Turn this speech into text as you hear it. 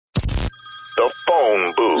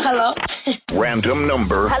phone booth. Hello. Random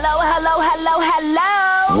number. Hello, hello, hello,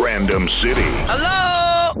 hello. Random city.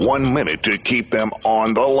 Hello? 1 minute to keep them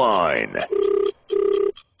on the line.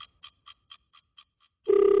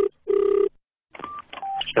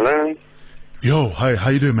 Hello? Yo, hi, how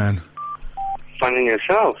you doing, man? Finding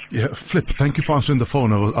yourself? Yeah, Flip, thank you for answering the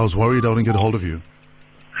phone. I was worried I wouldn't get a hold of you.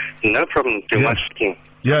 No problem. Too much speaking.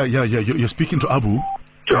 Yeah. You're speaking to Abu.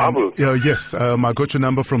 To Abu? Yeah, yes. I got your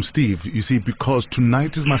number from Steve. You see, because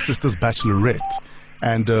tonight is my sister's bachelorette,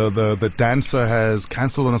 and the dancer has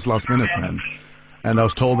cancelled on us last minute, man. And I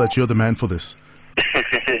was told that you're the man for this.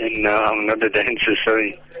 No, I'm not the dancer,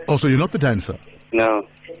 sorry. Oh, so you're not the dancer? No.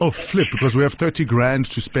 Oh, Flip, because we have 30 grand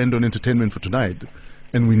to spend on entertainment for tonight,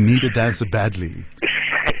 and we need a dancer badly.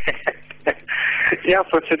 Yeah,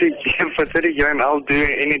 for 30 grand, I'll do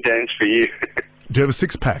any dance for you. Do you have a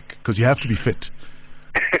six-pack? Because you have to be fit.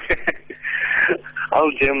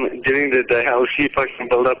 I'll gym during the day. I'll see if I can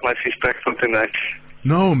build up my six-pack for tonight.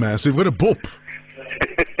 No, man, so you've got a boop.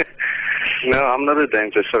 No, I'm not a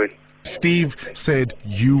dancer, sorry. Steve said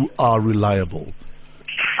you are reliable.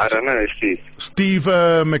 I don't know, Steve. Steve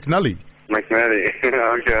McNally. McNally.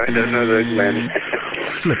 Okay, I don't know that man.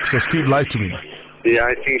 Flip, so Steve lied to me. Yeah,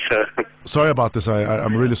 I think so. Sorry about this.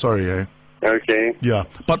 I'm really sorry, eh? Okay. Yeah,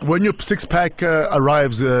 but when your six-pack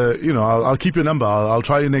arrives, I'll keep your number. I'll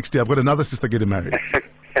try you next year. I've got another sister getting married.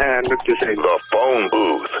 And look to say The phone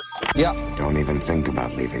booth. Yeah. Don't even think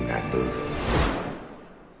about leaving that booth.